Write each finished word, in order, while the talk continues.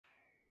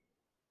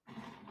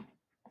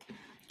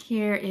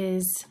Here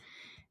is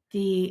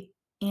the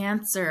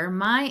answer,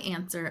 my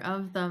answer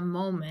of the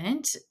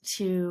moment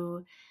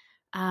to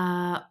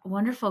a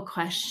wonderful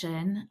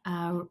question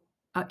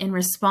in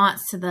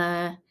response to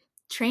the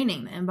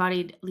training, the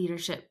Embodied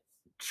Leadership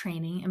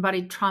training,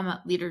 Embodied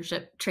Trauma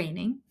Leadership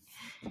training.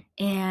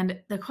 And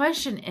the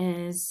question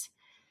is,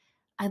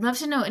 I'd love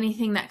to know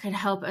anything that could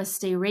help us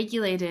stay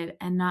regulated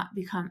and not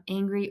become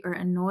angry or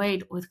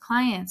annoyed with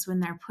clients when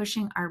they're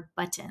pushing our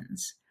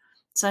buttons,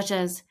 such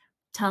as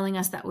telling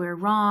us that we're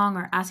wrong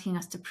or asking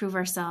us to prove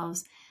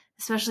ourselves,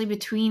 especially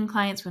between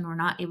clients when we're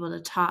not able to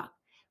talk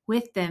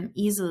with them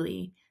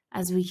easily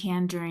as we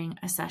can during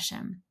a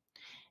session.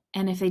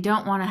 And if they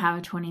don't want to have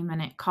a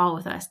 20-minute call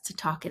with us to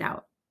talk it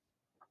out.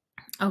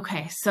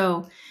 Okay,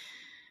 so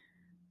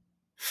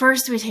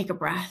first we take a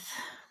breath.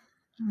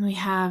 We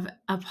have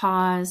a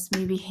pause,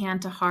 maybe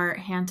hand to heart,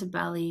 hand to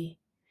belly.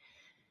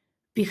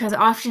 Because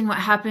often what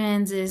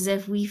happens is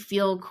if we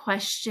feel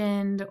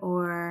questioned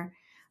or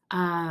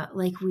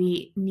like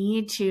we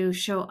need to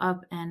show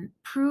up and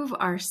prove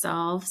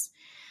ourselves,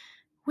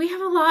 we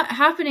have a lot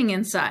happening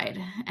inside,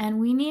 and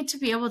we need to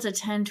be able to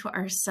tend to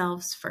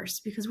ourselves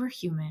first because we're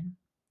human.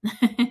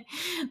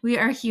 We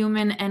are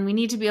human, and we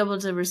need to be able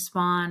to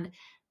respond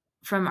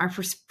from our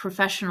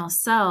professional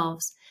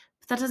selves,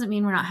 but that doesn't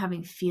mean we're not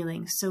having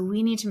feelings. So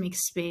we need to make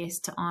space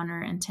to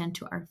honor and tend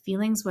to our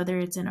feelings, whether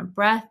it's in a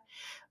breath,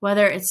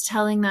 whether it's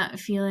telling that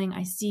feeling,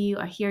 I see you,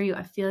 I hear you,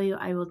 I feel you,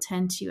 I will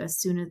tend to you as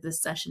soon as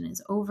this session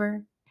is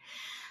over.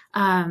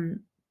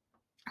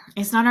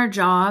 It's not our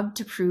job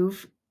to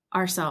prove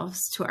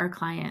ourselves to our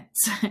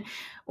clients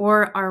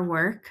or our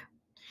work.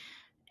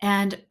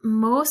 And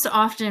most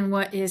often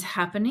what is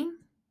happening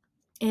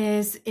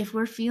is if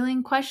we're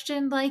feeling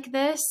questioned like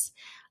this,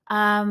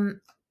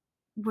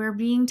 we're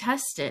being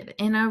tested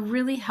in a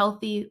really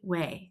healthy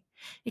way.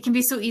 It can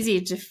be so easy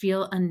to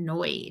feel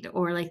annoyed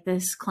or like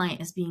this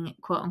client is being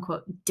quote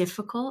unquote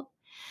difficult.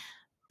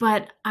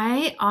 But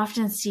I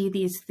often see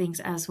these things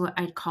as what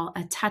I'd call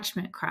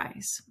attachment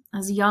cries,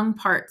 as young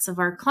parts of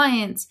our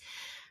clients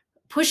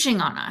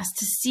pushing on us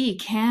to see,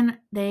 can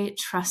they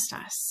trust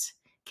us?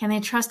 Can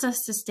they trust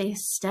us to stay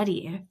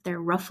steady if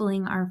they're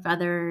ruffling our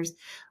feathers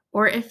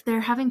or if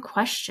they're having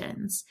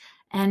questions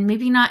and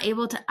maybe not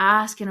able to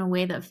ask in a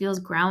way that feels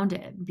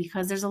grounded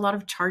because there's a lot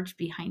of charge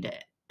behind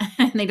it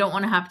and they don't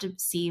want to have to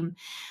seem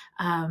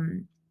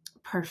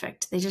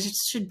perfect. They just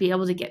should be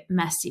able to get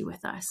messy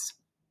with us.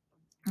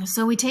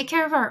 So we take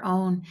care of our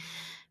own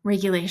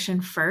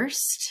regulation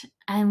first,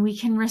 and we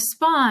can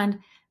respond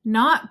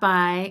not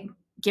by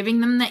giving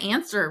them the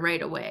answer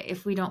right away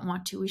if we don't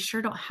want to. We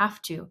sure don't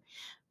have to.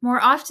 More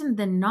often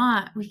than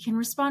not, we can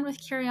respond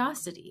with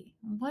curiosity.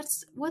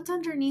 What's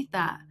underneath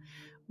that?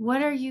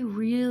 What are you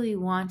really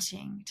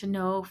wanting to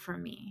know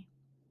from me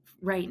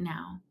right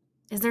now?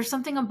 Is there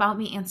something about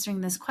me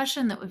answering this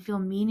question that would feel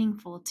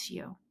meaningful to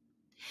you?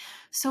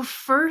 So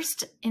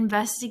first,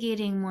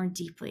 investigating more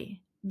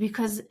deeply,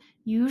 because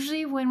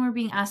usually when we're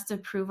being asked to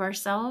prove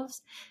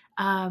ourselves,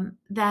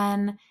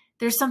 then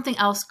there's something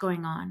else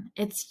going on.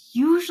 It's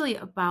usually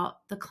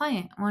about the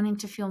client wanting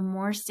to feel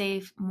more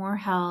safe, more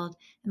held,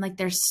 and like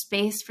there's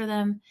space for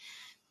them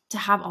to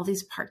have all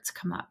these parts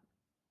come up.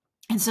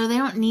 And so they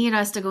don't need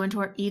us to go into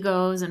our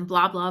egos and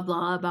blah, blah,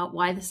 blah about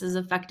why this is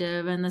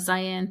effective and the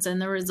science and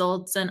the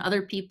results and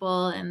other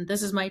people and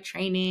this is my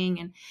training.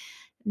 And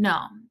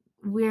no,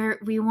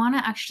 we want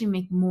to actually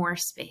make more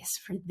space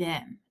for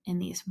them in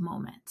these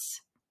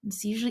moments.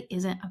 This usually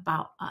isn't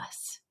about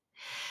us.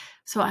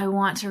 So I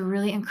want to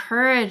really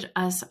encourage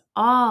us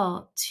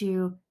all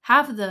to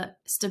have the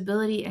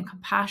stability and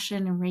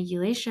compassion and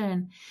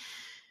regulation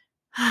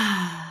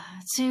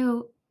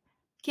to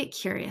get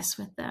curious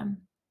with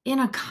them in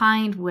a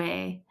kind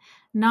way,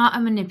 not a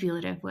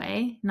manipulative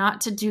way, not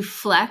to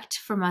deflect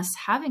from us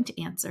having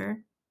to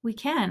answer. We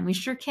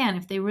sure can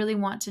if they really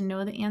want to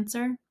know the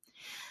answer.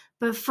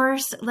 But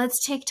first,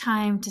 let's take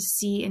time to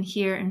see and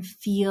hear and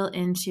feel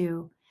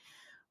into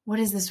what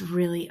is this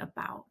really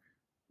about?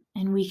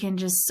 And we can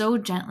just so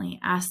gently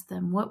ask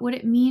them, what would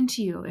it mean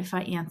to you if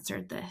I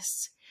answered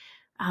this?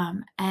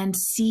 And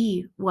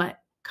see what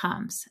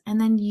comes.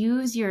 And then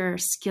use your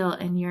skill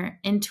and your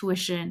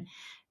intuition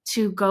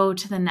to go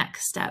to the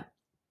next step.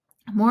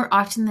 More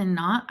often than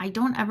not, I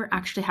don't ever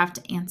actually have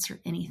to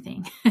answer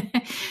anything.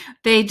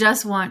 They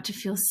just want to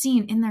feel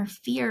seen in their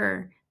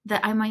fear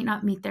that I might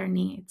not meet their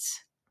needs.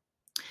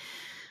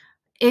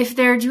 If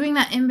they're doing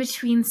that in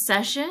between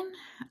session,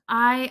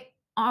 I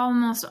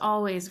almost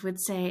always would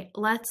say,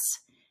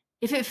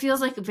 if it feels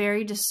like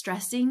very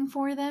distressing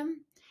for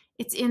them,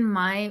 it's in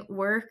my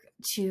work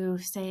to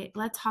say,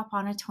 let's hop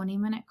on a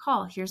 20-minute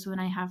call. Here's when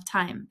I have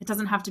time. It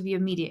doesn't have to be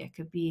immediate. It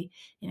could be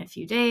in a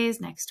few days,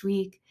 next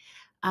week,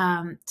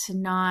 to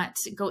not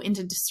go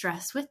into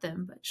distress with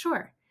them. But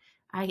sure,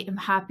 I am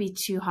happy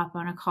to hop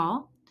on a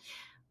call.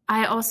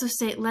 I also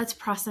say, let's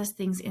process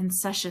things in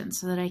session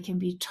so that I can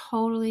be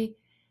totally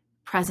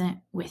present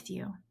with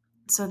you.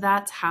 So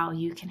that's how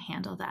you can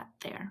handle that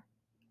there.